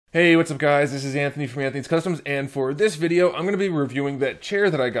Hey, what's up guys? This is Anthony from Anthony's Customs, and for this video, I'm going to be reviewing that chair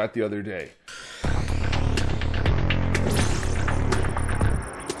that I got the other day.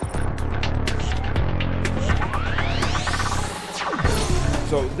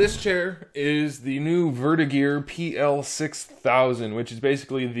 So this chair is the new Vertagear PL6000, which is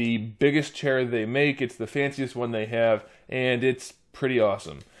basically the biggest chair they make. It's the fanciest one they have, and it's pretty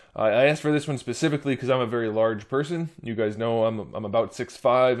awesome. I asked for this one specifically because I'm a very large person. You guys know I'm about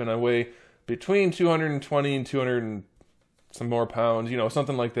 6'5", and I weigh between 220 and 200 and some more pounds, you know,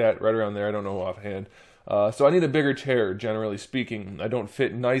 something like that, right around there. I don't know offhand. So I need a bigger chair, generally speaking. I don't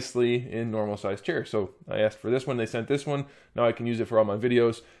fit nicely in normal size chairs. So I asked for this one, they sent this one. Now I can use it for all my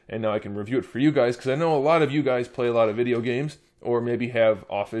videos, and now I can review it for you guys, because I know a lot of you guys play a lot of video games, or maybe have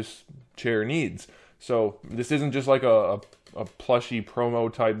office chair needs. So this isn't just like a plushy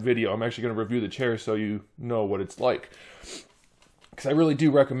promo type video. I'm actually going to review the chair so you know what it's like, because I really do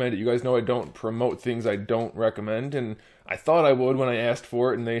recommend it. You guys know I don't promote things I don't recommend, and I thought I would when I asked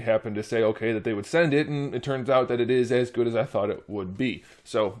for it, and they happened to say okay that they would send it, and it turns out that it is as good as I thought it would be.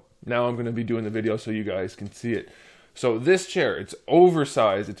 So now I'm going to be doing the video so you guys can see it. So this chair, it's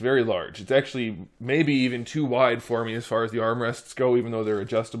oversized, it's very large. It's actually maybe even too wide for me as far as the armrests go, even though they're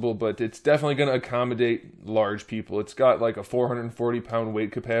adjustable, but it's definitely going to accommodate large people. It's got like a 440-pound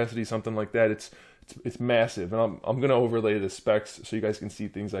weight capacity, something like that. It's massive, and I'm going to overlay the specs so you guys can see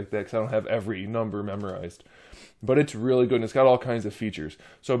things like that, because I don't have every number memorized. But it's really good, and it's got all kinds of features.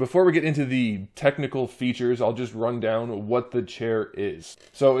 So before we get into the technical features, I'll just run down what the chair is.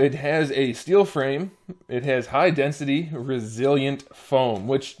 So it has a steel frame, it has high density, resilient foam,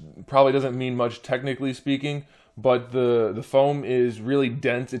 which probably doesn't mean much technically speaking, but the foam is really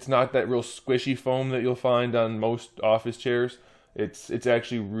dense. It's not that real squishy foam that you'll find on most office chairs. It's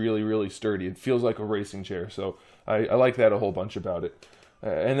actually really sturdy. It feels like a racing chair, so I like that a whole bunch about it.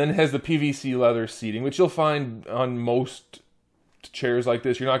 And then it has the PVC leather seating, which you'll find on most chairs like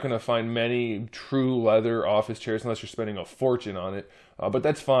this. You're not going to find many true leather office chairs unless you're spending a fortune on it, but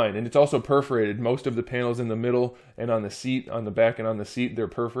that's fine. And it's also perforated. Most of the panels in the middle and on the seat, on the back and on the seat, they're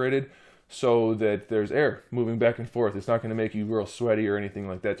perforated so that there's air moving back and forth. It's not going to make you real sweaty or anything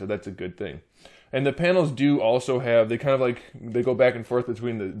like that, so that's a good thing. And the panels do also have, they kind of like, they go back and forth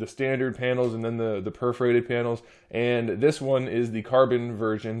between the standard panels and then the perforated panels. And this one is the carbon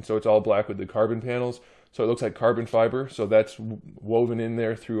version, so it's all black with the carbon panels. So it looks like carbon fiber, so that's woven in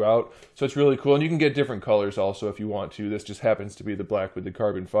there throughout. So it's really cool, and you can get different colors also if you want to. This just happens to be the black with the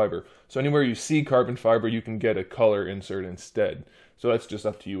carbon fiber. So anywhere you see carbon fiber, you can get a color insert instead. So that's just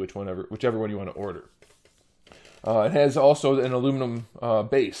up to you, whichever one you want to order. It has also an aluminum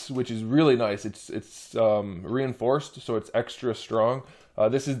base, which is really nice. It's reinforced, so it's extra strong.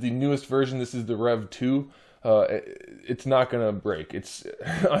 This is the newest version. This is the Rev 2. It's not going to break.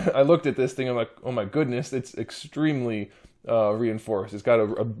 I looked at this thing, I'm like, oh my goodness, it's extremely reinforced. It's got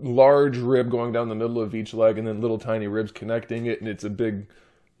a large rib going down the middle of each leg, and then little tiny ribs connecting it, and it's a big,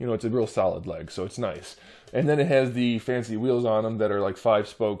 you know, it's a real solid leg, so it's nice. And then it has the fancy wheels on them that are like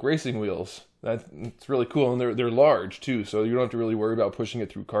 5-spoke racing wheels. It's really cool, and they're large too, so you don't have to really worry about pushing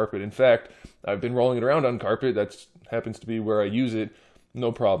it through carpet. In fact, I've been rolling it around on carpet. That happens to be where I use it.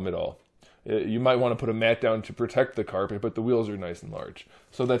 No problem at all. You might want to put a mat down to protect the carpet, but the wheels are nice and large,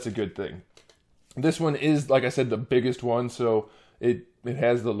 so that's a good thing. This one is, like I said, the biggest one, so it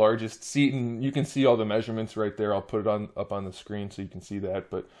has the largest seat, and you can see all the measurements right there. I'll put it up on the screen so you can see that,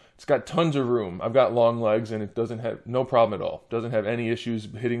 but it's got tons of room. I've got long legs, and it doesn't have no problem at all. Doesn't have any issues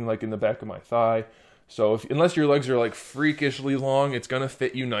hitting like in the back of my thigh. So unless your legs are like freakishly long, it's gonna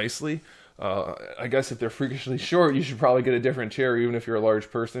fit you nicely. I guess if they're freakishly short, you should probably get a different chair, even if you're a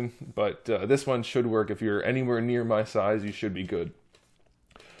large person. But this one should work. If you're anywhere near my size, you should be good.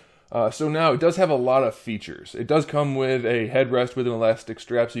 So now it does have a lot of features. It does come with a headrest with an elastic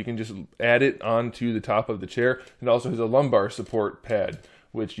strap, so you can just add it onto the top of the chair. It also has a lumbar support pad,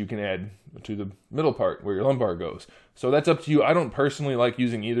 which you can add to the middle part where your lumbar goes. So that's up to you. I don't personally like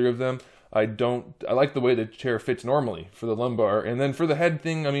using either of them. I like the way the chair fits normally for the lumbar. And then for the head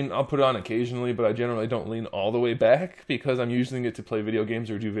thing, I mean, I'll put it on occasionally, but I generally don't lean all the way back because I'm using it to play video games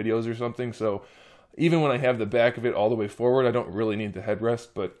or do videos or something. So even when I have the back of it all the way forward, I don't really need the headrest,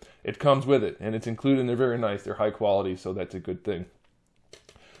 but it comes with it, and it's included, and they're very nice. They're high quality, so that's a good thing.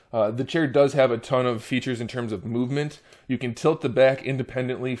 The chair does have a ton of features in terms of movement. You can tilt the back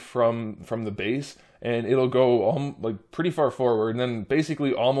independently from the base, and it'll go like pretty far forward, and then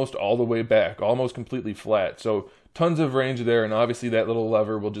basically almost all the way back, almost completely flat. So tons of range there, and obviously that little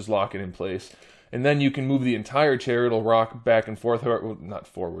lever will just lock it in place. and then you can move the entire chair. It'll rock back and forth. Well, not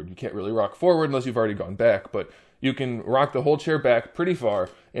forward. You can't really rock forward unless you've already gone back, but you can rock the whole chair back pretty far,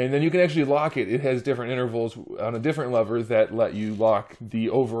 and then you can actually lock it. It has different intervals on a different lever that let you lock the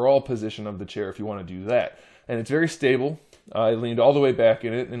overall position of the chair if you want to do that. And it's very stable. I leaned all the way back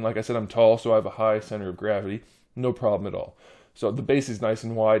in it, and like I said, I'm tall, so I have a high center of gravity. No problem at all. So the base is nice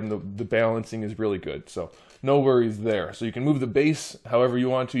and wide, and the balancing is really good. So no worries there. So you can move the base however you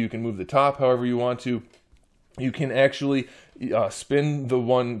want to. You can move the top however you want to. You can actually spin the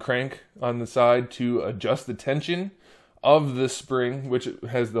one crank on the side to adjust the tension of the spring, which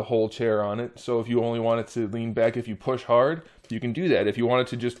has the whole chair on it. So if you only want it to lean back, if you push hard, you can do that. If you want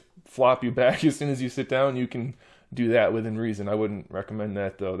it to just flop you back as soon as you sit down, you can do that within reason. I wouldn't recommend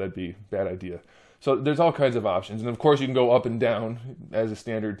that, though. That'd be a bad idea. So there's all kinds of options. And of course, you can go up and down as a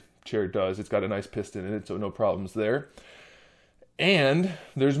standard chair does. It's got a nice piston in it, so no problems there. And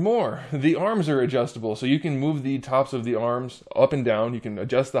there's more. The arms are adjustable, so you can move the tops of the arms up and down. You can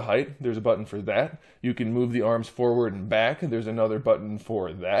adjust the height. There's a button for that. You can move the arms forward and back. There's another button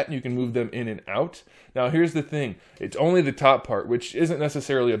for that. You can move them in and out. Now, here's the thing. It's only the top part, which isn't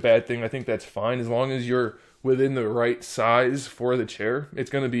necessarily a bad thing. I think that's fine. As long as you're within the right size for the chair,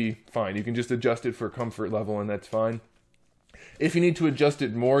 it's going to be fine. You can just adjust it for comfort level, and that's fine. If you need to adjust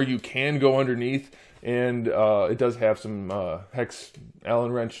it more, you can go underneath, and it does have some hex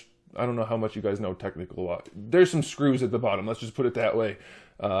Allen wrench. I don't know how much you guys know technical. There's some screws at the bottom. Let's just put it that way.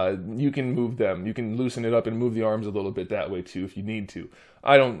 You can move them. You can loosen it up and move the arms a little bit that way too if you need to.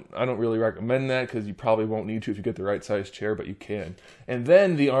 I don't really recommend that because you probably won't need to if you get the right size chair, but you can. And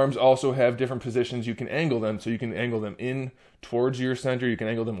then the arms also have different positions you can angle them. So you can angle them in towards your center. You can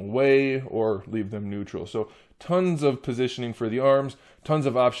angle them away or leave them neutral. So tons of positioning for the arms, tons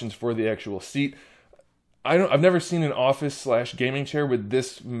of options for the actual seat. I've never seen an office/gaming chair with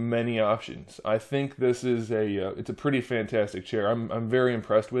this many options. I think this is it's a pretty fantastic chair. I'm very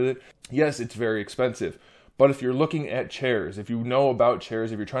impressed with it. Yes, it's very expensive, but if you're looking at chairs, if you know about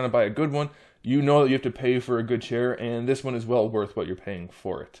chairs, if you're trying to buy a good one, you know that you have to pay for a good chair, and this one is well worth what you're paying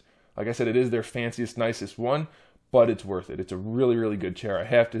for it. Like I said, it is their fanciest, nicest one, but it's worth it. It's a really, really good chair. I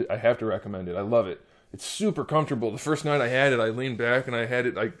have to recommend it. I love it. It's super comfortable. The first night I had it, I leaned back and I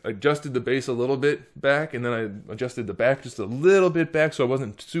adjusted the base a little bit back, and then I adjusted the back just a little bit back so I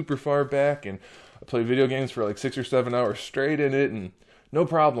wasn't super far back, and I played video games for like 6 or 7 hours straight in it, and no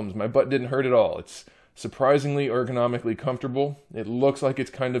problems. My butt didn't hurt at all. It's surprisingly ergonomically comfortable. It looks like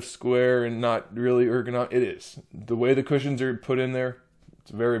it's kind of square and not really ergonomic. It is. The way the cushions are put in there,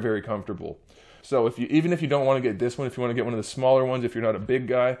 it's very, very comfortable. So even if you don't want to get this one, if you want to get one of the smaller ones, if you're not a big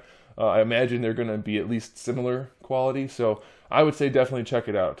guy, I imagine they're going to be at least similar quality. So I would say definitely check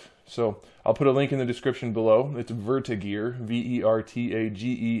it out. So I'll put a link in the description below. It's Vertagear,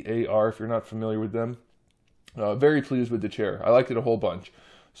 Vertagear, if you're not familiar with them. Very pleased with the chair. I liked it a whole bunch.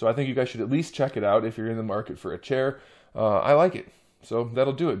 So I think you guys should at least check it out if you're in the market for a chair. I like it. So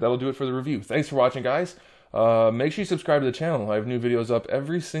that'll do it. That'll do it for the review. Thanks for watching, guys. Make sure you subscribe to the channel. I have new videos up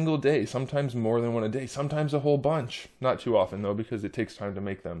every single day, sometimes more than one a day, sometimes a whole bunch. Not too often, though, because it takes time to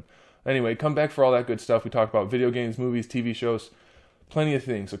make them. Anyway, come back for all that good stuff. We talk about video games, movies, TV shows, plenty of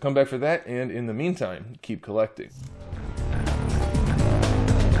things. So come back for that, and in the meantime, keep collecting.